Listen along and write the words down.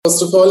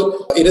First of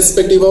all,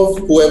 irrespective of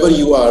whoever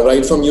you are,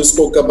 right? From you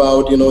spoke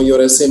about, your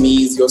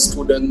SMEs, your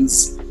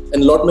students,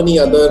 and lot many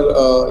other,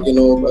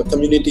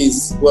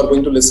 communities who are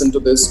going to listen to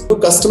this.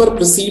 Customer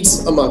precedes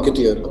a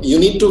marketeer. You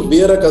need to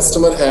wear a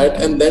customer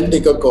hat and then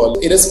take a call.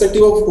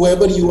 Irrespective of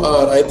whoever you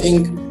are, I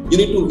think you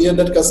need to wear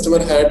that customer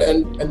hat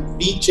and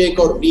recheck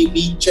or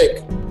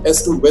recheck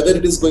as to whether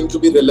it is going to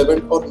be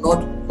relevant or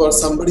not for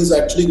somebody who's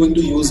actually going to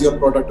use your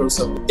product or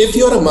service. If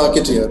you're a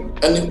marketeer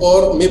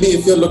or maybe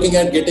if you're looking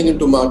at getting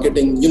into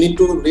marketing, you need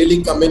to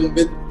really come in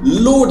with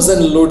loads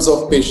and loads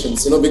of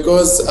patience,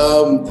 because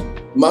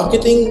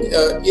marketing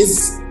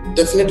is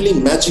definitely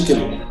magical.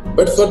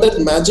 But for that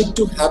magic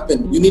to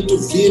happen, you need to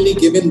really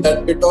give in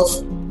that bit of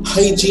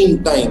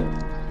hygiene time.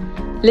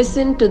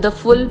 Listen to the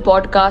full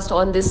podcast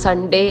on this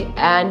Sunday,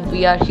 and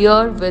we are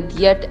here with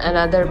yet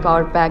another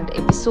power-packed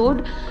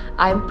episode.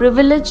 I am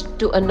privileged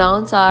to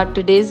announce our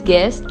today's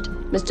guest,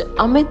 Mr.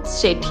 Amit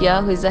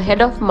Sethiya, who is the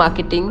head of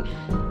marketing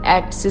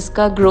at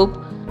Syska Group,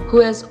 who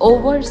has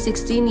over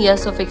 16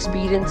 years of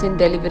experience in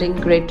delivering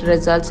great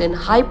results in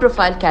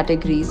high-profile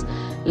categories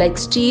like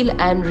steel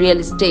and real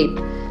estate.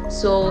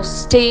 So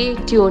stay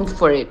tuned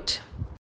for it.